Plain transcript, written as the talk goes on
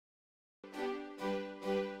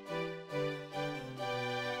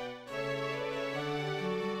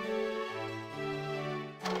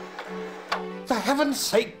heaven's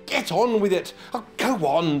sake, get on with it. Oh, go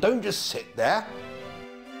on, don't just sit there.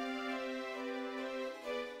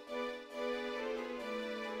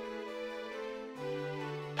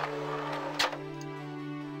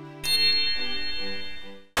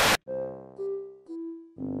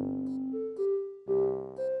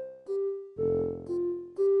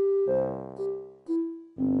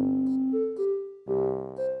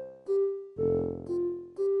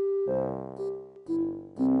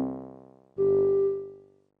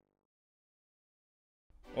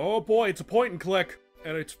 Oh boy, it's a point and click.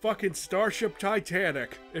 And it's fucking Starship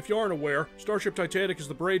Titanic. If you aren't aware, Starship Titanic is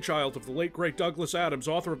the brainchild of the late great Douglas Adams,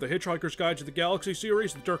 author of the Hitchhiker's Guide to the Galaxy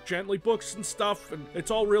series, the Dirk Gently books and stuff, and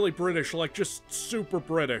it's all really British, like just super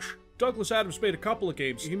British. Douglas Adams made a couple of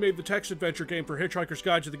games. He made the text adventure game for Hitchhiker's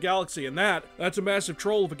Guide to the Galaxy, and that's a massive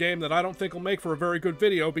troll of a game that I don't think will make for a very good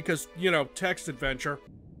video because, you know, text adventure.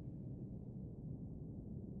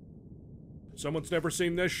 Someone's never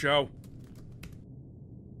seen this show.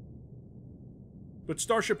 But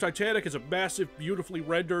Starship Titanic is a massive, beautifully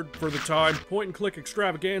rendered, for the time, point-and-click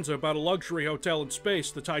extravaganza about a luxury hotel in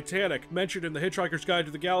space. The Titanic, mentioned in the Hitchhiker's Guide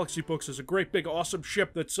to the Galaxy books as a great big awesome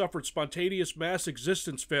ship that suffered spontaneous mass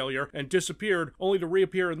existence failure and disappeared, only to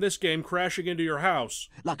reappear in this game crashing into your house.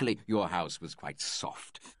 Luckily, your house was quite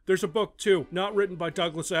soft. There's a book, too, not written by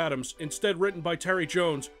Douglas Adams, instead written by Terry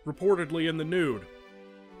Jones, reportedly in the nude.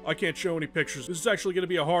 I can't show any pictures. This is actually going to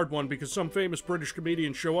be a hard one because some famous British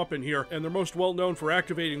comedians show up in here, and they're most well known for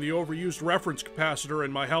activating the overused reference capacitor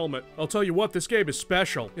in my helmet. I'll tell you what, this game is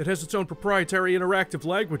special. It has its own proprietary interactive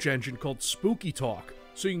language engine called Spooky Talk.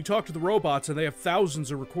 So you can talk to the robots and they have thousands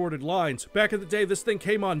of recorded lines. Back in the day, this thing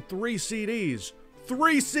came on 3 CDs.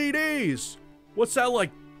 3 CDs! What's that, like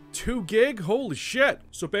 2 gig? Holy shit.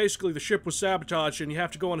 So basically the ship was sabotaged and you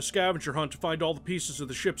have to go on a scavenger hunt to find all the pieces of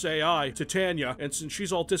the ship's AI, Titania, and since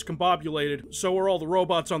she's all discombobulated, so are all the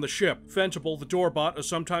robots on the ship. Fentable, the doorbot, a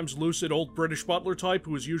sometimes lucid old British butler type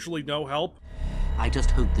who is usually no help. I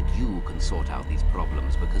just hope that you can sort out these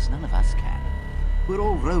problems because none of us can. We're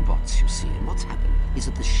all robots, you see, and what's happened is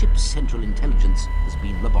that the ship's central intelligence has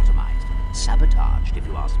been lobotomized. Sabotaged, if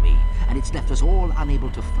you ask me, and it's left us all unable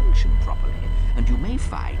to function properly, and you may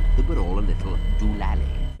find that we're all a little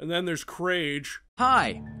doolally. And then there's Craig.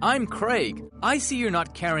 Hi, I'm Craig. I see you're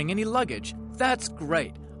not carrying any luggage. That's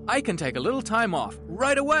great. I can take a little time off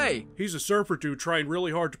right away. He's a surfer dude trying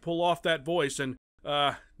really hard to pull off that voice and,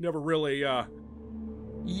 never really,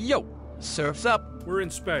 Yo, surf's up. We're in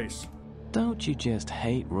space. Don't you just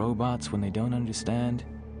hate robots when they don't understand?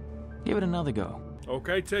 Give it another go.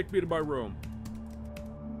 Okay, take me to my room.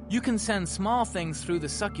 You can send small things through the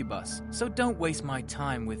succubus, so don't waste my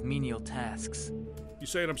time with menial tasks. You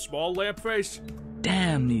saying I'm small, Lampface?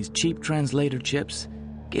 Damn these cheap translator chips.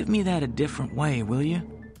 Give me that a different way, will you?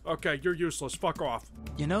 Okay, you're useless. Fuck off.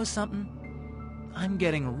 You know something? I'm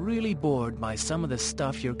getting really bored by some of the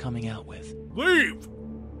stuff you're coming out with. Leave!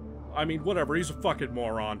 I mean, whatever, he's a fucking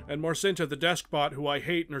moron. And Marcinta, the desk bot, who I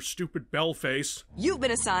hate in her stupid bell face. You've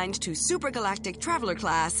been assigned to Supergalactic Traveler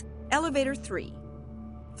Class, Elevator 3,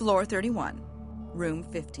 Floor 31, Room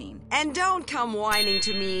 15. And don't come whining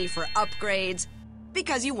to me for upgrades,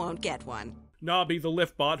 because you won't get one. Nobby, the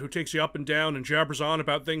lift bot, who takes you up and down and jabbers on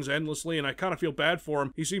about things endlessly, and I kind of feel bad for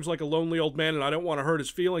him. He seems like a lonely old man, and I don't want to hurt his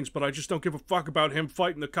feelings, but I just don't give a fuck about him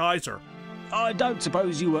fighting the Kaiser. I don't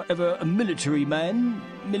suppose you were ever a military man,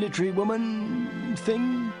 military woman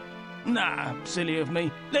thing? Nah, silly of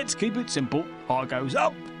me. Let's keep it simple. I goes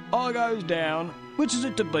up, I goes down. Which is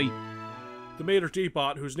it to be? The Mater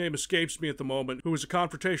D-bot, whose name escapes me at the moment, who is a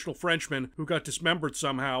confrontational Frenchman who got dismembered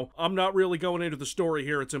somehow. I'm not really going into the story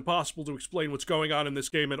here. It's impossible to explain what's going on in this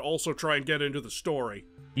game and also try and get into the story.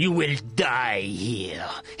 You will die here.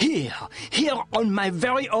 Here on my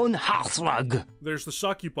very own hearthrug. There's the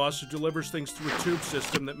succubus who delivers things through a tube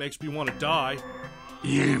system that makes me want to die.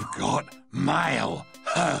 You've got mail.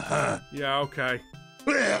 Yeah, okay.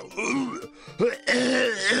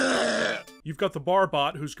 You've got the bar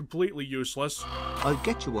bot, who's completely useless. I'll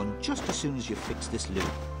get you one just as soon as you fix this loop.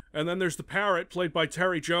 And then there's the Parrot, played by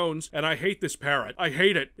Terry Jones, and I hate this Parrot. I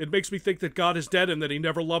hate it. It makes me think that God is dead and that he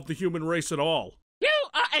never loved the human race at all. You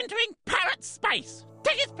are entering Parrot space.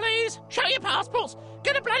 Tickets, please. Show your passports.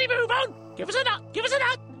 Get a bloody move on. Give us a nut. Give us a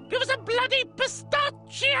nut. Give us a bloody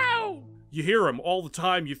pistachio. You hear him all the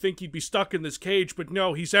time. You think he'd be stuck in this cage, but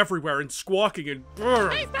no, he's everywhere and squawking and...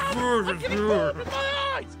 Hey, Dad, I'm getting bored with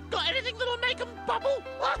my eyes. Got anything that'll make them bubble?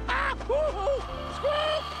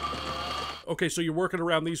 Okay, so you're working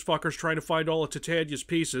around these fuckers trying to find all of Titania's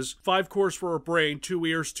pieces. 5 cores for a brain, 2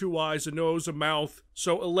 ears, 2 eyes, a nose, a mouth.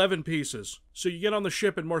 So 11 pieces. So you get on the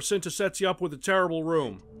ship and Marcinta sets you up with a terrible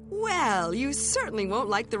room. Well, you certainly won't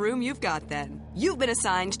like the room you've got then. You've been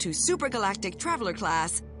assigned to Supergalactic Traveler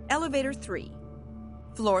Class, Elevator 3,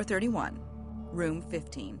 Floor 31, Room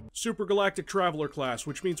 15. Supergalactic Traveler Class,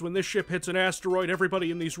 which means when this ship hits an asteroid,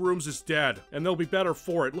 everybody in these rooms is dead, and they'll be better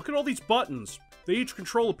for it. Look at all these buttons. They each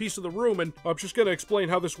control a piece of the room, and I'm just gonna explain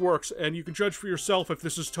how this works, and you can judge for yourself if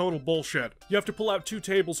this is total bullshit. You have to pull out 2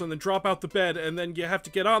 tables and then drop out the bed, and then you have to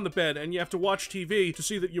get on the bed, and you have to watch TV to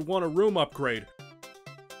see that you want a room upgrade.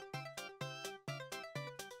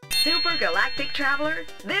 Supergalactic Traveler,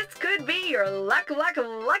 this could be your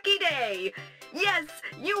lucky day. Yes,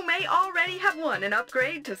 you may already have won an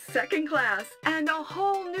upgrade to second class and a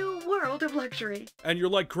whole new world of luxury. And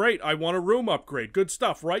you're like, great, I want a room upgrade. Good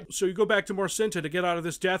stuff, right? So you go back to Marcinta to get out of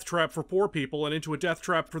this death trap for poor people and into a death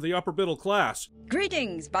trap for the upper middle class.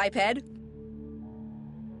 Greetings, biped.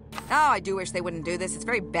 Oh, I do wish they wouldn't do this. It's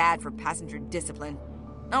very bad for passenger discipline.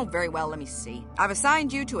 Oh, very well, let me see. I've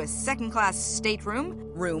assigned you to a second-class stateroom,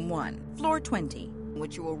 Room 1, Floor 20,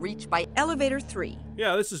 which you will reach by Elevator 3.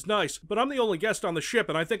 Yeah, this is nice, but I'm the only guest on the ship,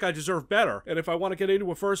 and I think I deserve better. And if I want to get into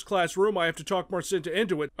a first-class room, I have to talk Marcinta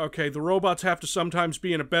into it. Okay, the robots have to sometimes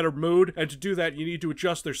be in a better mood, and to do that, you need to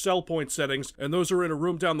adjust their cell point settings, and those are in a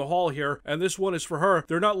room down the hall here, and this one is for her.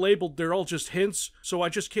 They're not labeled, they're all just hints, so I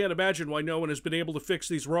just can't imagine why no one has been able to fix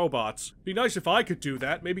these robots. Be nice if I could do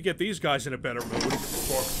that, maybe get these guys in a better mood.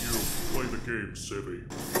 Fuck you. Play the game, Civvie.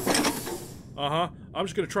 Uh-huh. I'm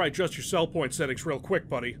just gonna try adjust your cell point settings real quick,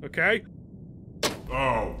 buddy, okay?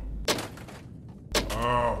 Ow.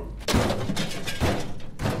 Ow.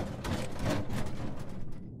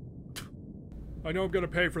 I know I'm gonna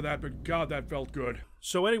pay for that, but God, that felt good.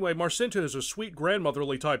 So anyway, Marcinta is a sweet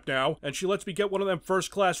grandmotherly type now, and she lets me get one of them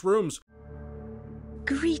first-class rooms.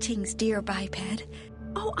 Greetings, dear biped.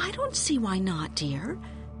 Oh, I don't see why not, dear.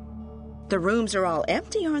 The rooms are all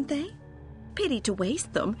empty, aren't they? Pity to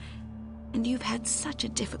waste them. And you've had such a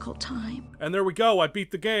difficult time. And there we go, I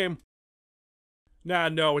beat the game. Nah,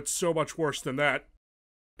 no, it's so much worse than that.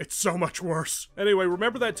 It's so much worse. Anyway,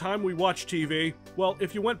 remember that time we watched TV? Well,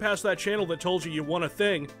 if you went past that channel that told you won a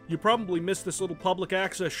thing, you probably missed this little public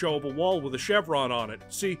access show of a wall with a chevron on it.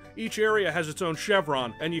 See, each area has its own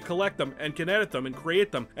chevron, and you collect them, and can edit them, and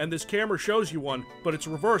create them, and this camera shows you one, but it's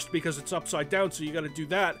reversed because it's upside down, so you gotta do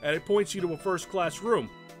that, and it points you to a first-class room.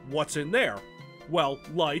 What's in there? Well,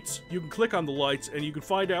 lights. You can click on the lights, and you can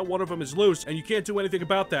find out one of them is loose, and you can't do anything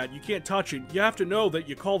about that. You can't touch it. You have to know that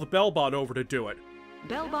you call the Bellbot over to do it.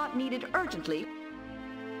 Bellbot needed urgently.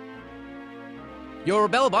 Your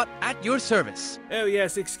Bellbot at your service. Oh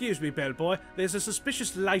yes, excuse me, bellboy. There's a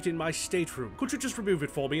suspicious light in my stateroom. Could you just remove it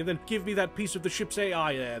for me and then give me that piece of the ship's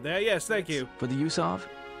AI there? Yes, thank you. For the use of?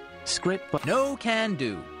 Script but no can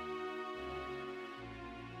do.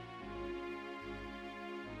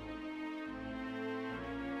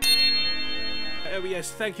 Oh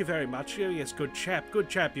yes, thank you very much. Oh yes, good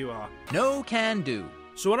chap you are. No can do.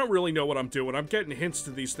 So I don't really know what I'm doing. I'm getting hints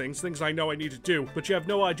to these things I know I need to do, but you have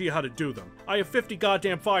no idea how to do them. I have 50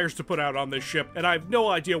 goddamn fires to put out on this ship, and I have no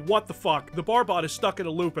idea what the fuck. The barbot is stuck in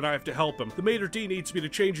a loop and I have to help him. The maitre d' needs me to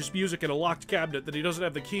change his music in a locked cabinet that he doesn't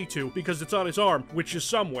have the key to because it's on his arm, which is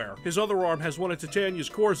somewhere. His other arm has one of Titania's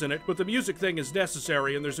cores in it, but the music thing is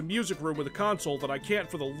necessary, and there's a music room with a console that I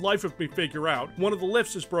can't for the life of me figure out. One of the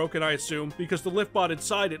lifts is broken, I assume, because the lift bot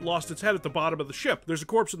inside it lost its head at the bottom of the ship. There's a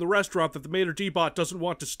corpse in the restaurant that the maitre d' bot doesn't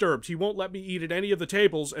want disturbed. He won't let me eat at any of the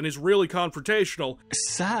tables and is really confrontational.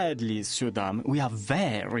 Sadly, Sudam, we are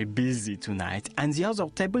very busy tonight, and the other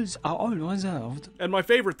tables are all reserved. And my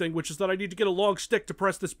favorite thing, which is that I need to get a long stick to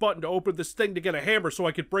press this button to open this thing to get a hammer so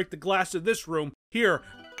I could break the glass in this room. Here.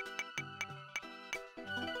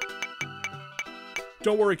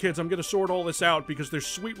 Don't worry, kids, I'm gonna sort all this out because there's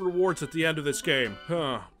sweet rewards at the end of this game.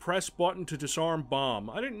 Press button to disarm bomb.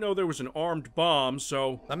 I didn't know there was an armed bomb,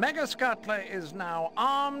 so... The Mega Scuttler is now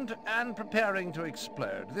armed and preparing to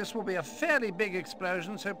explode. This will be a fairly big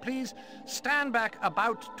explosion, so please stand back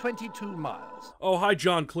about 22 miles. Oh, hi,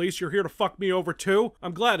 John Cleese. You're here to fuck me over, too?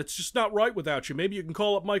 I'm glad. It's just not right without you. Maybe you can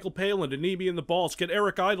call up Michael Palin to knee me in the balls, get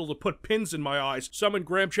Eric Idle to put pins in my eyes, summon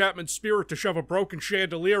Graham Chapman's spirit to shove a broken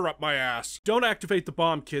chandelier up my ass. Don't activate the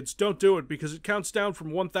bomb, kids. Don't do it, because it counts down from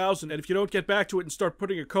 1,000, and if you don't get back to it and start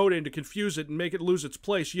putting a code in to confuse it and make it lose its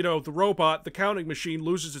place, you know, the robot, the counting machine,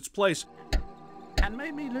 loses its place. And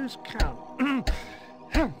made me lose count.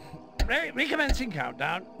 Recommencing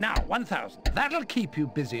countdown. Now, 1,000. That'll keep you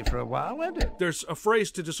busy for a while, won't it? There's a phrase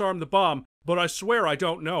to disarm the bomb, but I swear I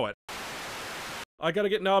don't know it. I gotta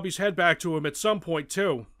get Nobby's head back to him at some point,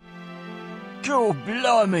 too. God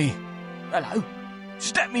blimey! Hello.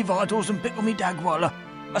 Step me vitals and pickle me dagwaller.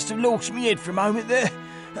 Must have lost me head for a moment there.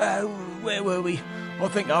 Where were we? I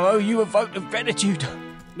think I owe you a vote of gratitude.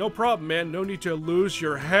 No problem, man. No need to lose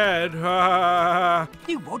your head.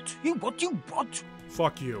 You what? You what? You what?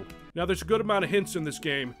 Fuck you. Now, there's a good amount of hints in this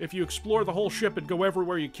game. If you explore the whole ship and go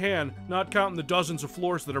everywhere you can, not counting the dozens of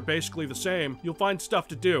floors that are basically the same, you'll find stuff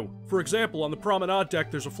to do. For example, on the promenade deck,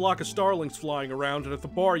 there's a flock of starlings flying around, and at the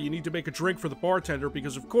bar, you need to make a drink for the bartender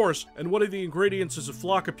because, of course, and one of the ingredients is a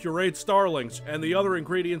flock of pureed starlings, and the other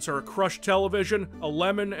ingredients are a crushed television, a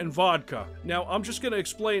lemon, and vodka. Now, I'm just gonna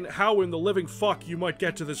explain how in the living fuck you might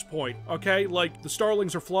get to this point, okay? Like, the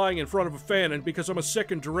starlings are flying in front of a fan, and because I'm a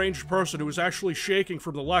sick and deranged person who is actually shaking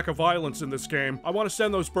from the lack of violence in this game, I want to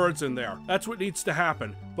send those birds in there. That's what needs to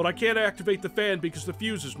happen. But I can't activate the fan because the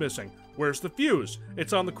fuse is missing. Where's the fuse?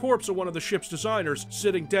 It's on the corpse of one of the ship's designers,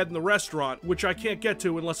 sitting dead in the restaurant, which I can't get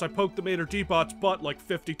to unless I poke the Mater D-Bot's butt like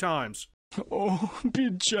 50 times. Oh,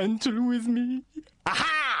 be gentle with me.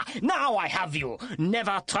 Aha! Now I have you!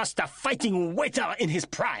 Never trust a fighting waiter in his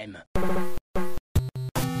prime!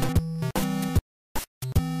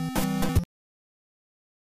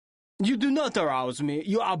 You do not arouse me.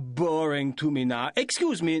 You are boring to me now.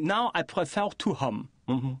 Excuse me, now I prefer to hum.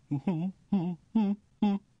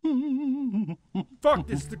 Fuck,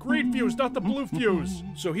 it's the green fuse, not the blue fuse!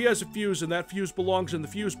 So he has a fuse, and that fuse belongs in the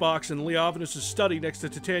fuse box in Leovinus' study next to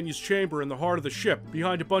Titania's chamber in the heart of the ship,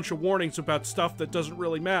 behind a bunch of warnings about stuff that doesn't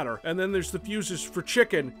really matter. And then there's the fuses for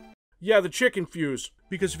chicken. Yeah, the chicken fuse.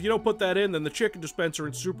 Because if you don't put that in, then the chicken dispenser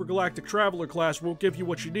in Super Galactic Traveler class won't give you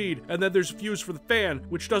what you need. And then there's a fuse for the fan,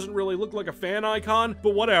 which doesn't really look like a fan icon,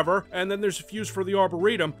 but whatever. And then there's a fuse for the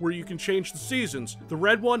Arboretum, where you can change the seasons. The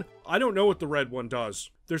red one? I don't know what the red one does.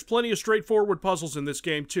 There's plenty of straightforward puzzles in this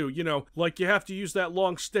game too, you know, like you have to use that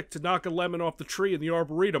long stick to knock a lemon off the tree in the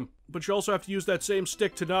Arboretum, but you also have to use that same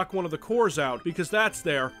stick to knock one of the cores out, because that's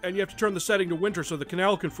there, and you have to turn the setting to winter so the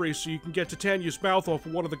canal can freeze so you can get Titania's mouth off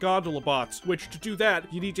of one of the gondola bots, which to do that,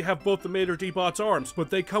 you need to have both the Mater D-Bot's arms, but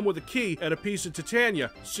they come with a key and a piece of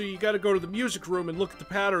Titania, so you gotta go to the music room and look at the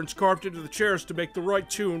patterns carved into the chairs to make the right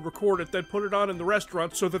tune, record it, then put it on in the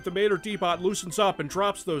restaurant so that the Mater D-Bot loosens up and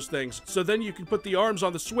drops those things, so then you can put the arms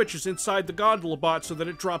on the switches inside the gondola bot so that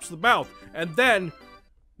it drops the mouth, and then...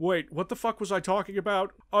 Wait, what the fuck was I talking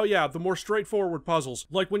about? Oh yeah, the more straightforward puzzles.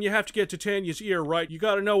 Like when you have to get Titania's ear, right? You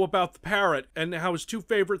gotta know about the parrot, and how his two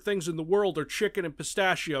favorite things in the world are chicken and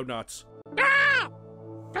pistachio nuts. Ah!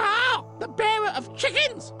 Ah! The bearer of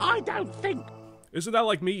chickens! I don't think. Isn't that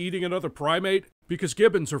like me eating another primate? Because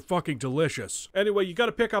gibbons are fucking delicious. Anyway, you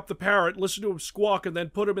gotta pick up the parrot, listen to him squawk, and then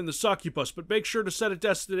put him in the succubus, but make sure to set a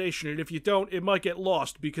destination, and if you don't, it might get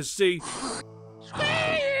lost, because see...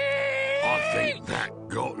 I think that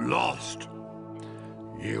got lost.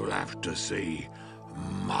 You'll have to see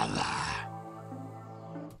Mother.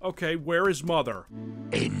 Okay, where is Mother?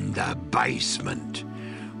 In the basement.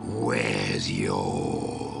 Where's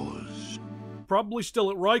yours? Probably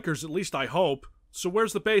still at Riker's, at least I hope. So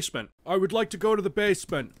where's the basement? I would like to go to the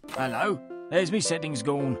basement. Hello? There's me settings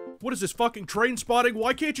gone. What is this, fucking train spotting?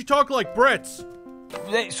 Why can't you talk like Brits?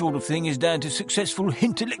 That sort of thing is down to successful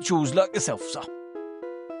intellectuals like yourself, sir.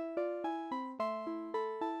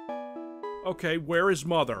 Okay, where is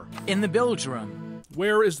Mother? In the bilge room.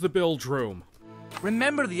 Where is the bilge room?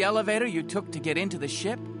 Remember the elevator you took to get into the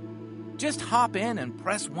ship? Just hop in and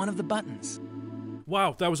press one of the buttons.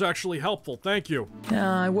 Wow, that was actually helpful, thank you.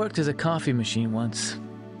 Yeah, I worked as a coffee machine once.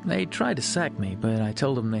 They tried to sack me, but I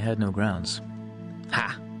told them they had no grounds.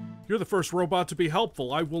 Ha! You're the first robot to be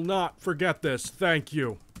helpful. I will not forget this, thank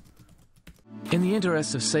you. In the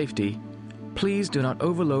interests of safety, please do not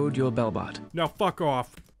overload your bellbot. Now fuck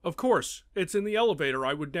off. Of course, it's in the elevator.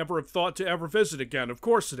 I would never have thought to ever visit again. Of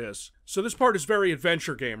course it is. So this part is very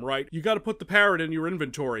adventure game, right? You gotta put the parrot in your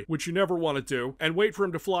inventory, which you never want to do, and wait for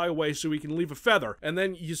him to fly away so he can leave a feather. And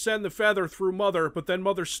then you send the feather through Mother, but then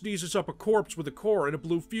Mother sneezes up a corpse with a core and a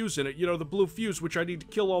blue fuse in it. You know, the blue fuse, which I need to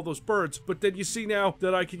kill all those birds. But then you see now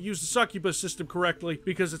that I can use the succubus system correctly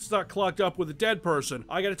because it's not clogged up with a dead person.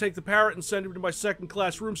 I gotta take the parrot and send him to my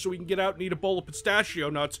second-class room so he can get out and eat a bowl of pistachio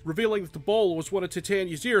nuts, revealing that the bowl was one of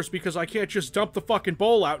Titania's ears because I can't just dump the fucking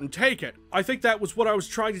bowl out and take it. I think that was what I was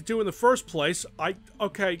trying to do in the first place.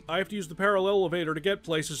 Okay, I have to use the parallel elevator to get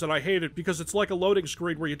places, and I hate it because it's like a loading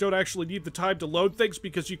screen where you don't actually need the time to load things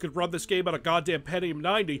because you could run this game on a goddamn Pentium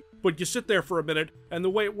 90, but you sit there for a minute, and the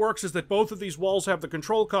way it works is that both of these walls have the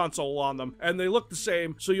control console on them, and they look the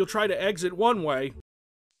same, so you'll try to exit one way.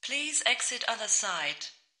 Please exit other side.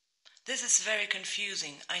 This is very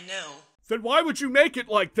confusing, I know. Then why would you make it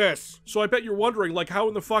like this? So I bet you're wondering, like, how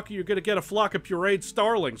in the fuck are you gonna get a flock of pureed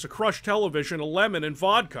starlings, a crushed television, a lemon, and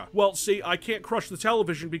vodka? Well, see, I can't crush the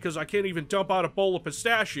television because I can't even dump out a bowl of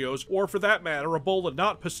pistachios, or for that matter, a bowl of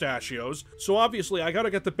not pistachios. So obviously, I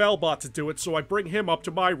gotta get the bellbot to do it, so I bring him up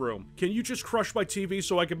to my room. Can you just crush my TV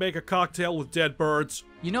so I can make a cocktail with dead birds?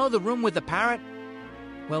 You know the room with the parrot?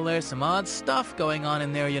 Well, there's some odd stuff going on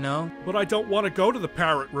in there, you know. But I don't want to go to the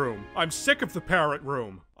parrot room. I'm sick of the parrot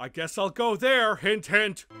room. I guess I'll go there, hint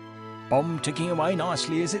hint. Bomb ticking away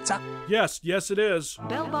nicely, is it, sir? Yes, it is.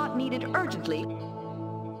 Bellbot needed urgently.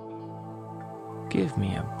 Give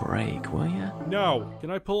me a break, will ya? No. Can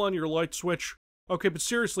I pull on your light switch? Okay, but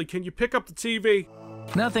seriously, can you pick up the TV?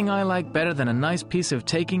 Nothing I like better than a nice piece of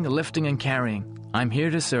taking, lifting, and carrying. I'm here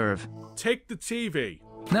to serve. Take the TV.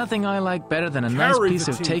 Nothing I like better than a nice piece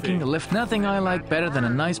of taking, Nothing I like better than a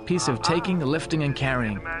nice piece of taking, lifting, and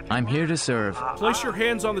carrying. I'm here to serve. Place your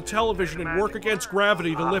hands on the television and work against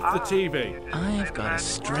gravity to lift the TV. I've got a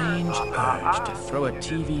strange urge to throw a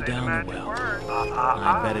TV down the well.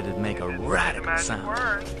 I bet it'd make a radical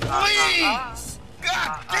sound. Please!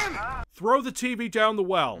 God damn it! Throw the TV down the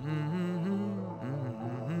well.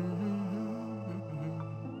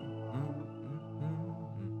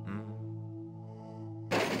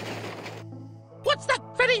 What's that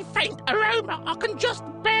very faint aroma I can just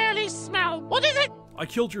barely smell? What is it? I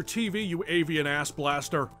killed your TV, you avian ass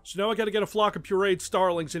blaster. So now I gotta get a flock of pureed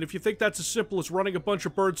starlings, and if you think that's as simple as running a bunch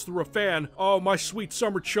of birds through a fan, oh, my sweet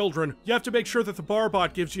summer children, you have to make sure that the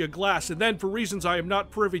barbot gives you a glass, and then, for reasons I am not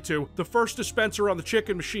privy to, the first dispenser on the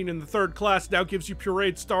chicken machine in the 3rd class now gives you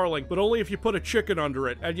pureed starling, but only if you put a chicken under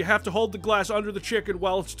it, and you have to hold the glass under the chicken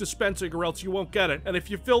while it's dispensing or else you won't get it, and if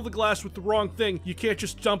you fill the glass with the wrong thing, you can't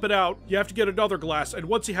just dump it out, you have to get another glass, and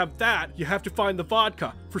once you have that, you have to find the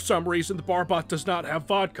vodka. For some reason, the barbot does not have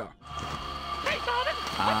vodka. Hey, Barnum,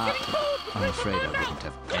 I'm getting bored. I'm afraid I wouldn't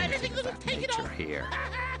have anything of that nature here.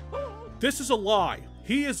 This is a lie.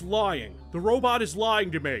 He is lying. The robot is lying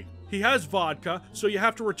to me. He has vodka, so you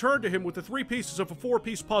have to return to him with the 3 pieces of a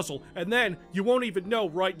 4-piece puzzle, and then, you won't even know,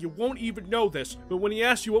 right? You won't even know this, but when he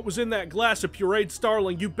asks you what was in that glass of pureed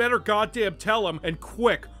starling, you better goddamn tell him, and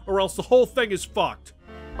quick, or else the whole thing is fucked.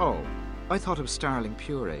 Oh, I thought it was starling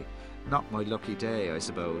puree. Not my lucky day, I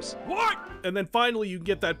suppose. What? And then finally you can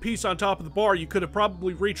get that piece on top of the bar you could have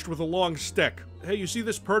probably reached with a long stick. Hey, you see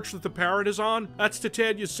this perch that the parrot is on? That's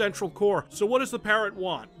Titania's central core. So what does the parrot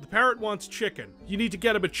want? The parrot wants chicken. You need to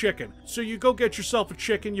get him a chicken. So you go get yourself a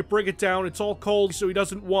chicken, you bring it down, it's all cold so he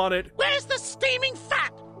doesn't want it. Where's the steaming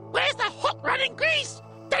fat? Where's the hot running grease?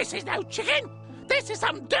 This is no chicken! This is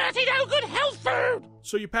some dirty, no-good health food!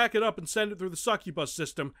 So you pack it up and send it through the succubus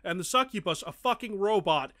system, and the succubus, a fucking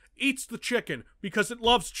robot, eats the chicken because it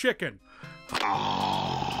loves chicken.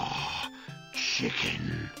 Ah,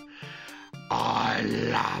 chicken. I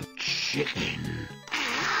love chicken.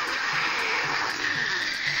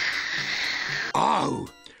 Oh,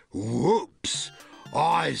 whoops.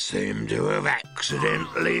 I seem to have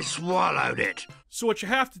accidentally swallowed it. So what you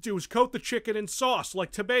have to do is coat the chicken in sauce,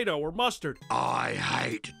 like tomato or mustard. I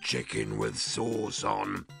hate chicken with sauce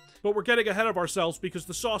on. But we're getting ahead of ourselves because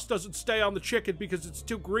the sauce doesn't stay on the chicken because it's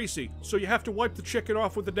too greasy. So you have to wipe the chicken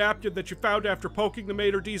off with a napkin that you found after poking the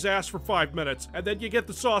maitre d's ass for 5 minutes. And then you get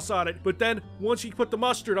the sauce on it. But then, once you put the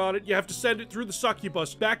mustard on it, you have to send it through the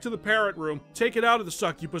succubus, back to the parrot room, take it out of the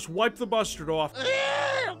succubus, wipe the mustard off.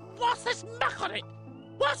 What's this muck on it?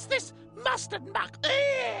 What's this mustard muck?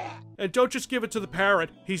 And don't just give it to the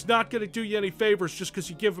parrot. He's not gonna do you any favors just because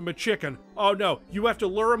you give him a chicken. Oh no, you have to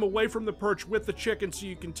lure him away from the perch with the chicken so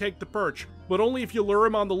you can take the perch. But only if you lure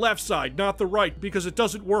him on the left side, not the right, because it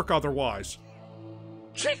doesn't work otherwise.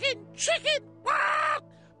 Chicken! Chicken! Ah!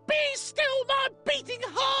 Be still my beating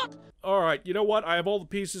heart! Alright, you know what? I have all the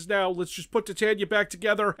pieces now. Let's just put Titania back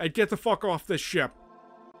together and get the fuck off this ship.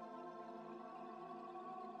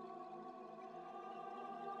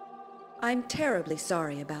 I'm terribly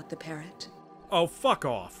sorry about the parrot. Oh, fuck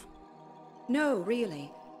off. No,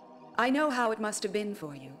 really. I know how it must have been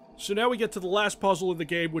for you. So now we get to the last puzzle in the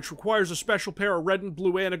game, which requires a special pair of red and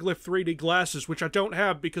blue anaglyph 3D glasses, which I don't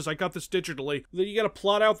have because I got this digitally. Then you gotta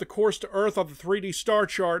plot out the course to Earth on the 3D star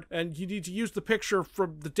chart, and you need to use the picture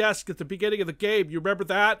from the desk at the beginning of the game. You remember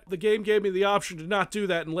that? The game gave me the option to not do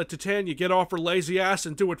that and let Titania get off her lazy ass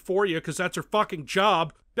and do it for you, because that's her fucking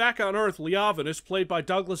job. Back on Earth, Leovinus, played by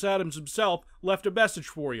Douglas Adams himself, left a message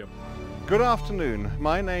for you. Good afternoon.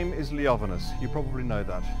 My name is Leovinus. You probably know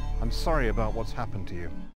that. I'm sorry about what's happened to you.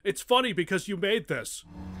 It's funny because you made this.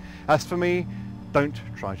 As for me, don't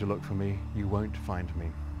try to look for me. You won't find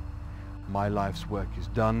me. My life's work is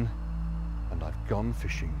done, and I've gone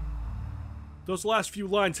fishing. Those last few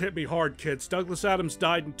lines hit me hard, kids. Douglas Adams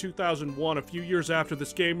died in 2001, a few years after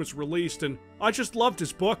this game was released, and I just loved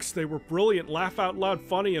his books. They were brilliant, laugh-out-loud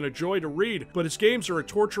funny, and a joy to read, but his games are a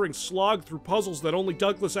torturing slog through puzzles that only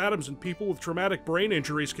Douglas Adams and people with traumatic brain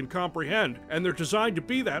injuries can comprehend, and they're designed to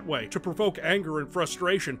be that way, to provoke anger and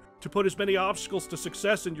frustration, to put as many obstacles to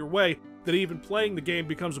success in your way that even playing the game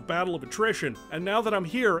becomes a battle of attrition. And now that I'm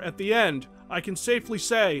here, at the end, I can safely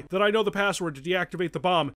say that I know the password to deactivate the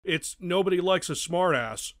bomb. It's nobody likes a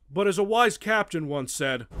smartass. But as a wise captain once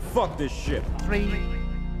said, fuck this shit. 3,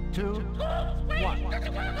 2, 1.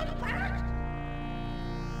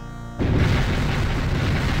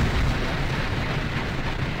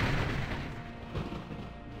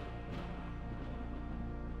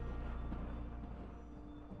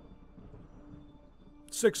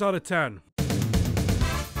 Six out of 10.